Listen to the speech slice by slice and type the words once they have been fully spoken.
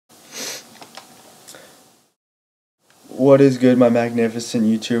What is good, my magnificent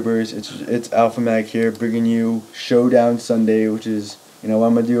YouTubers? It's Alpha Mag here, bringing you Showdown Sunday, which is what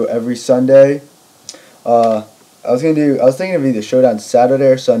I'm gonna do every Sunday. I was thinking of either Showdown Saturday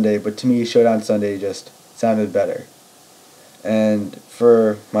or Sunday, but to me Showdown Sunday just sounded better. And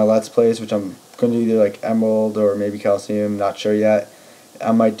for my Let's Plays, which I'm gonna do either like Emerald or maybe Calcium, not sure yet.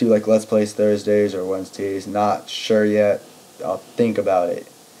 I might do like Let's Plays Thursdays or Wednesdays, not sure yet. I'll think about it.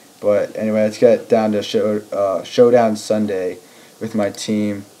 But anyway, let's get down to Showdown Sunday with my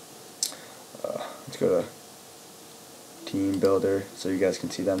team. Let's go to Team Builder so you guys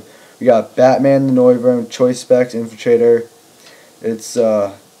can see them. We got Batman the Noivern, Choice Specs, Infiltrator. Its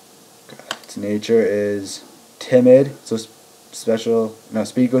nature is timid, so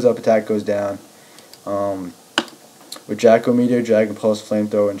speed goes up, attack goes down. With Jacko Meteor, Dragon Pulse,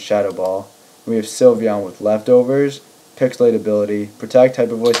 Flamethrower, and Shadow Ball. We have Sylveon with Leftovers, Pixelate ability, Protect,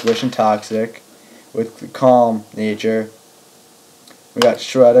 Hyper Voice, Wish, and Toxic, with Calm nature. We got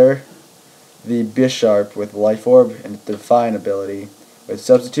Shredder, the Bisharp with Life Orb and Define ability, with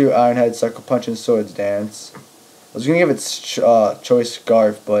Substitute, Iron Head, Sucker Punch, and Swords Dance. I was gonna give it Choice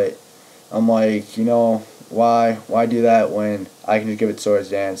Scarf, but I'm like, why do that when I can just give it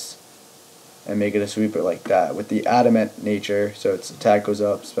Swords Dance and make it a sweeper like that with the Adamant nature, so its attack goes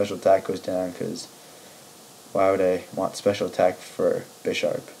up, special attack goes down, because why would I want special attack for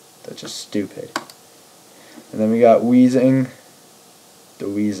Bisharp? That's just stupid. And then we got Weezing, the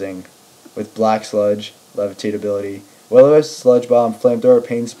Weezing, with Black Sludge, Levitate ability, Will-O-Wisp, Sludge Bomb, Flamethrower,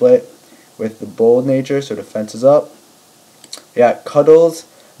 Pain Split, with the Bold nature, so defense is up. We got Cuddles,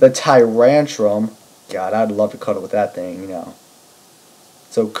 the Tyrantrum. God, I'd love to cuddle with that thing,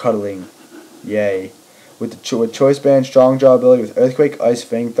 So cuddling, yay. With Choice Band, Strong Jaw ability, with Earthquake, Ice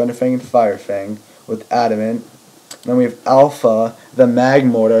Fang, Thunder Fang, and Fire Fang, with Adamant. Then we have Alpha, the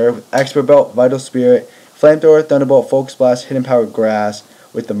Magmortar, with Expert Belt, Vital Spirit, Flamethrower, Thunderbolt, Focus Blast, Hidden Power, Grass,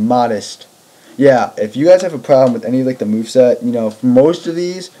 with the Modest. Yeah, if you guys have a problem with any of the moveset, for most of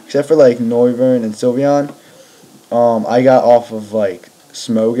these, except for Noivern and Sylveon, I got off of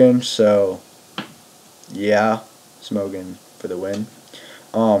Smogon, so yeah, Smogon for the win.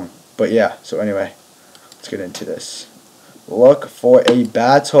 But yeah, so anyway, let's get into this. Look for a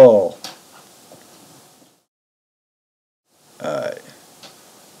battle. Alright.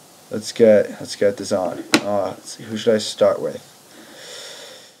 Let's get this on. Let's see, who should I start with?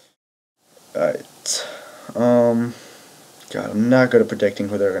 Alright. God, I'm not good at predicting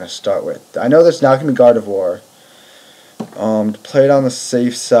who they're gonna start with. I know there's not gonna be Gardevoir. To play it on the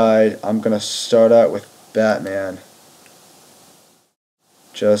safe side, I'm gonna start out with Batman.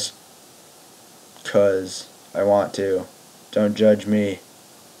 Just 'cause I want to. Don't judge me.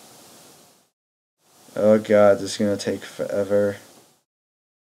 Oh God, this is gonna take forever.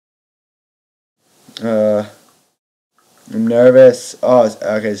 I'm nervous. Oh,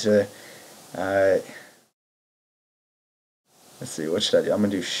 okay, so alright. Let's see, what should I do? I'm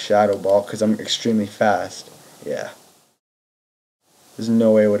gonna do Shadow Ball because I'm extremely fast. Yeah. There's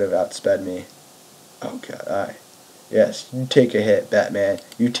no way it would have outsped me. Oh God, alright. Yes, you take a hit, Batman.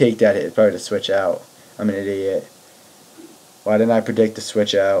 You take that hit. It's probably to switch out. I'm an idiot. Why didn't I predict the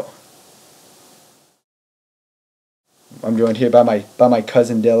switch out? I'm joined here by my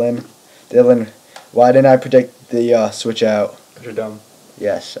cousin Dylan. Dylan, why didn't I predict the switch out? Because you're dumb.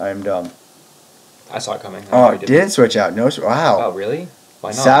 Yes, I am dumb. I saw it coming. Oh, it didn't switch out. No, wow. Oh, really?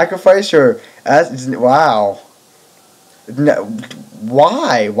 Why not? Sacrifice your... Wow. No,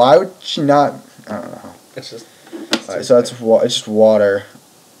 why? Why would she not... I don't know. It's just... Alright, so it's just water.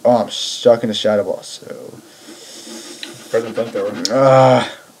 Oh, I'm stuck in a Shadow Ball, so... Present Flamethrower.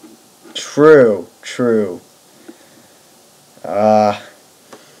 True.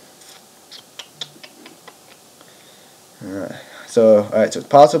 So, alright, so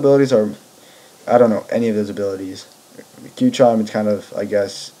possibilities are... I don't know any of those abilities. Q-Charm is kind of, I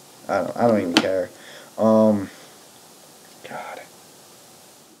guess... I don't even care. God.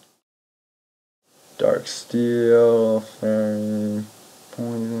 Dark Steel, Fairy,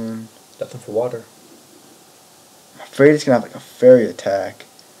 Poison. Nothing for water. I'm afraid it's gonna have a fairy attack.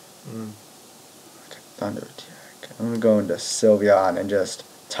 Mm. Like a thunder attack. I'm gonna go into Sylveon and just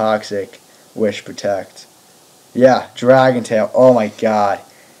Toxic, Wish, Protect. Yeah, Dragon Tail. Oh my God.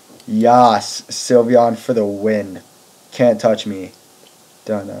 Yas, Sylveon for the win. Can't touch me.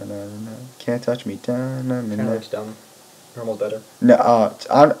 Dun, dun, dun, dun. Can't touch me. Dun, dun, dun, dun. Dumb. Normal's better. No,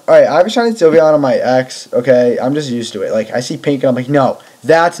 alright, I was trying to Sylveon on my ex, okay? I'm just used to it. I see pink and I'm like, no,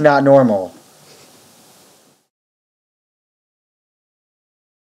 that's not normal.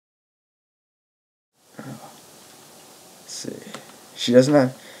 Let's see. She doesn't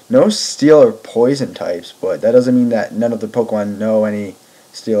have... No steel or poison types, but that doesn't mean that none of the Pokemon know any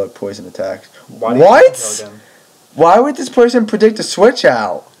steel or poison attacks. What? Why would this person predict a switch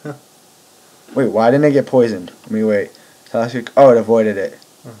out? Wait, why didn't it get poisoned? Let me wait. Toxic. Oh, it avoided it.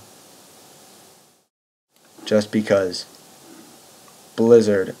 Just because.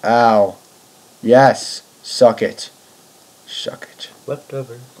 Blizzard. Ow. Yes. Suck it. Suck it.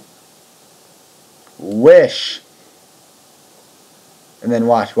 Leftover. Wish. And then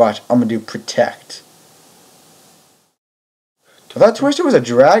watch. I'm gonna do protect. I thought Twister was a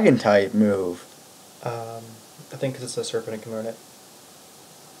dragon type move. I think because it's a serpent, it can learn it.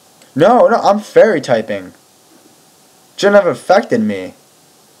 No, I'm fairy typing. Shouldn't have affected me.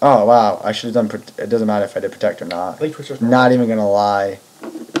 Oh, wow. I should have done... It doesn't matter if I did protect or not. Not even gonna lie.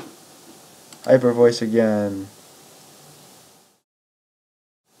 Hyper voice again.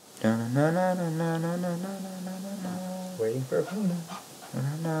 Waiting for opponent.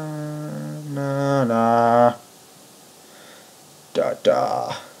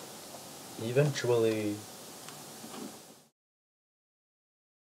 Da. Eventually.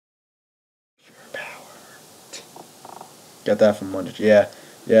 Got that from Wonder Trade.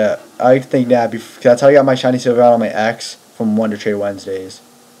 Yeah. I think that that's how I got my shiny Sylveon on my X from Wonder Trade Wednesdays.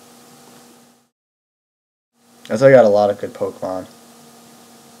 That's how I got a lot of good Pokemon.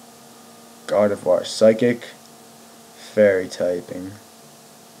 Gardevoir, Psychic, Fairy typing.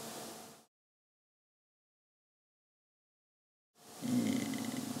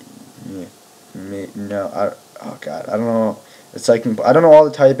 Oh god, I don't know. It's like I don't know all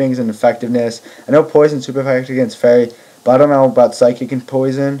the typings and effectiveness. I know Poison super effective against Fairy, but I don't know about Psychic and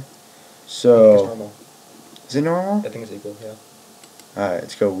Poison. So it's normal. Is it normal? I think it's equal. Yeah. All right,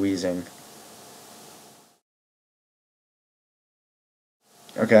 let's go Wheezing.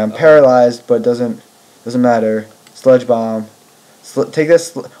 Okay, I'm paralyzed, but doesn't matter. Sludge Bomb. Take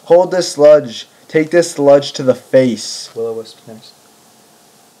this. Hold this sludge. Take this sludge to the face. Will-O-Wisp next.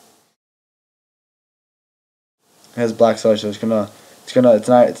 It has black sludge, so it's gonna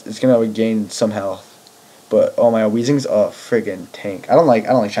regain some health. But oh my god, Weezing's a friggin' tank. I don't like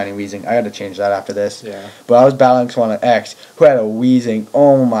shiny Weezing. I gotta change that after this. Yeah. But I was battling someone on X who had a Weezing.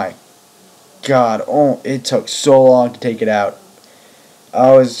 Oh my god. Oh, it took so long to take it out.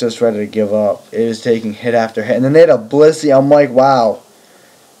 I was just ready to give up. It was taking hit after hit. And then they had a Blissey. I'm like, wow.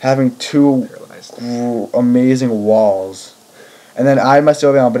 Having two amazing walls. And then I had my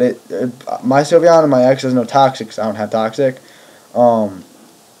Sylveon, but my Sylveon and my X has no Toxic because I don't have Toxic. I'm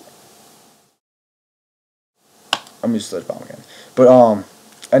gonna use Sludge Bomb again. But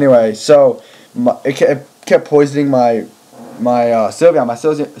anyway, so it kept poisoning my Sylveon. My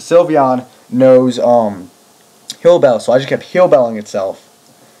Sylveon knows Heal Bell, so I just kept Heal Belling itself.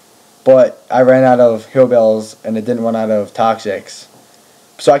 But I ran out of Heal Bells and it didn't run out of Toxics.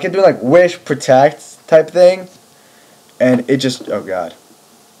 So I kept doing like Wish, Protect type thing, and it just, oh god.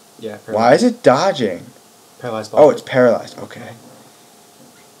 Yeah. Paralyzed. Why is it dodging? Paralyzed. Oh, it's paralyzed. Okay.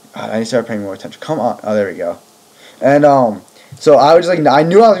 God, I need to start paying more attention. Come on. Oh, there we go. And so I was just like, I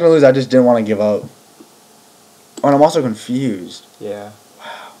knew I was gonna lose. I just didn't want to give up. Oh, and I'm also confused. Yeah.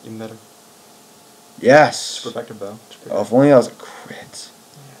 Wow. Even better. Yes. Super effective though. Oh, if only that was a crit.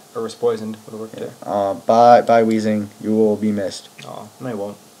 Or was poisoned would have worked too. Bye Weezing. You will be missed. Oh, no, he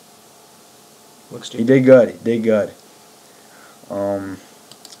won't. Looks He stupid. did good. He did good.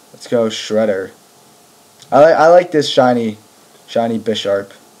 Let's go Shredder. I like this shiny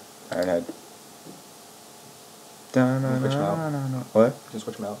Bisharp. Ironhead. Switch him out. What? You can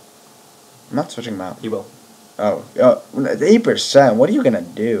switch him out. I'm not switching him out. He will. Oh, 8%. What are you gonna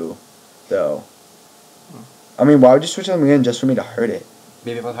do, though? I mean, why would you switch them again just for me to hurt it?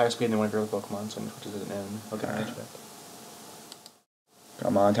 Maybe if I have higher speed than one of your other Pokemon, so he switches it and he'll get an edge back.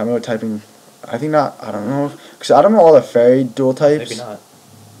 Come on, tell me what typing. I think not. I don't know. Because I don't know all the fairy dual types. Maybe not.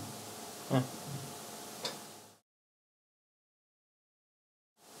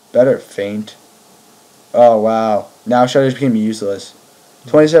 Better Faint. Oh, wow. Now Shredder's became useless.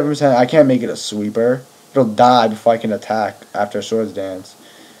 27%. I can't make it a sweeper. It'll die before I can attack after a Swords Dance.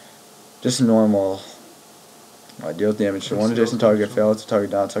 Just normal. Deals damage to one adjacent target. Fails to target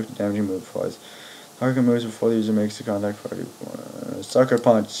down. Suck the damaging move before his target moves before the user makes the contact. Sucker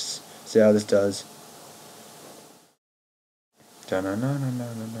Punch. See how this does.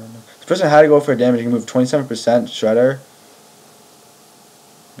 This person had to go for a damaging move. 27% Shredder.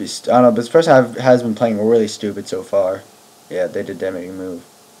 I don't know, but this person has been playing really stupid so far. Yeah, they did damaging move.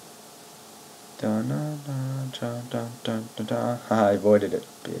 I avoided it,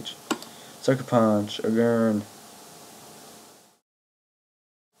 bitch. Sucker Punch again.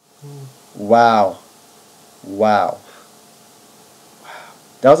 Wow.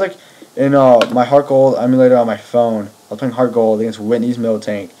 That was like in my Heart Gold emulator on my phone. I was playing Heart Gold against Whitney's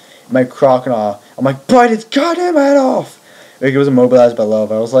Miltank. My Crocodile. I'm like, bite its goddamn head off! Like, it was immobilized by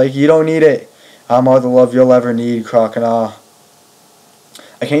love. I was like, you don't need it. I'm all the love you'll ever need, Crocodile.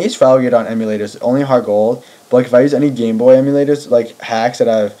 I can't use Fralligate on emulators, only Heart Gold. But like, if I use any Game Boy emulators, like hacks that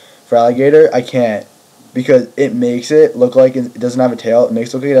I have for Alligator, I can't. Because it makes it look like it doesn't have a tail. It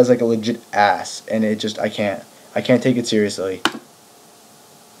makes it look like it has like a legit ass. And it just, I can't take it seriously.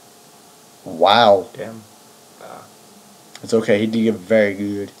 Wow. Damn. It's okay, he did get very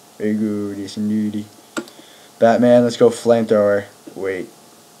good. Very good, yes indeed. Batman, let's go Flamethrower. Wait,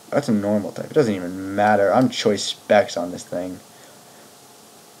 that's a normal type. It doesn't even matter. I'm choice specs on this thing.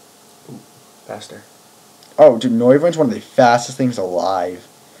 Ooh, faster. Oh, dude, Noivern's one of the fastest things alive.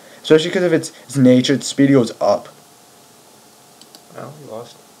 Especially because of its nature, its speed goes up. Well, you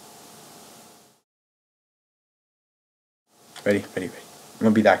lost. Ready. I'm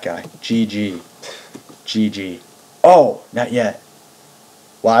gonna be that guy. GG. Oh, not yet.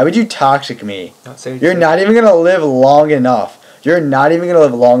 Why would you toxic me? You're not even gonna live long enough. You're not even gonna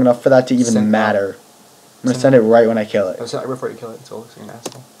live long enough for that to even matter. I'm gonna send it right when I kill it. Right before you kill it, so you're an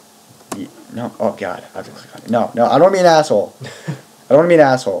asshole. No, oh god. No, I don't want to be an asshole. I don't want to be an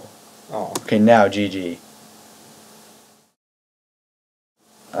asshole. Oh. Okay, now, GG.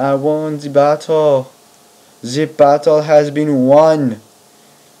 I won the battle. The battle has been won.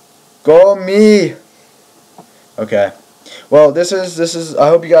 Go me. Okay. Well, this is I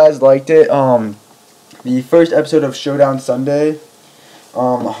hope you guys liked it. The first episode of Showdown Sunday.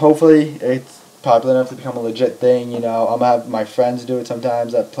 Hopefully it's popular enough to become a legit thing, I'm gonna have my friends do it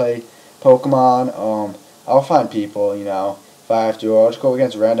sometimes that play Pokemon. I'll find people, if I have to, or I'll just go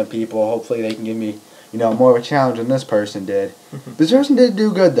against random people. Hopefully they can give me, more of a challenge than this person did. This person did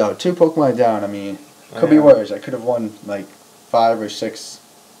do good though. 2 Pokemon down, could be worse. I could have won like 5 or 6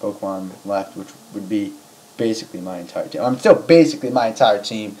 Pokemon left, which would be basically my entire team. I'm still basically my entire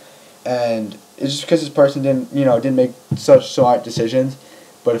team, and it's just because this person didn't make such smart decisions.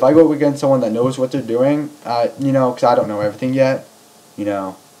 But if I go against someone that knows what they're doing, because I don't know everything yet,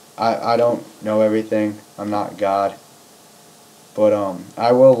 I don't know everything. I'm not God. But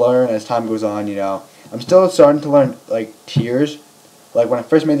I will learn as time goes on. I'm still starting to learn like tiers. Like when I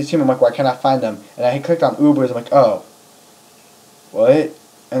first made this team, I'm like, why can't I find them? And I clicked on Ubers. I'm like, oh, what?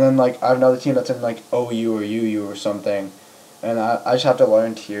 And then like I have another team that's in like OU or UU or something, and I just have to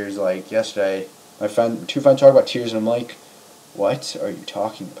learn tiers. Like yesterday, my 2 friends talked about tiers, and I'm like, what are you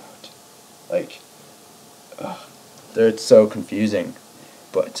talking about? Like, it's so confusing.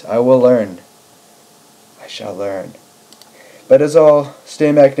 But I will learn. I shall learn. But as all,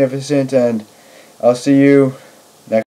 stay magnificent, and I'll see you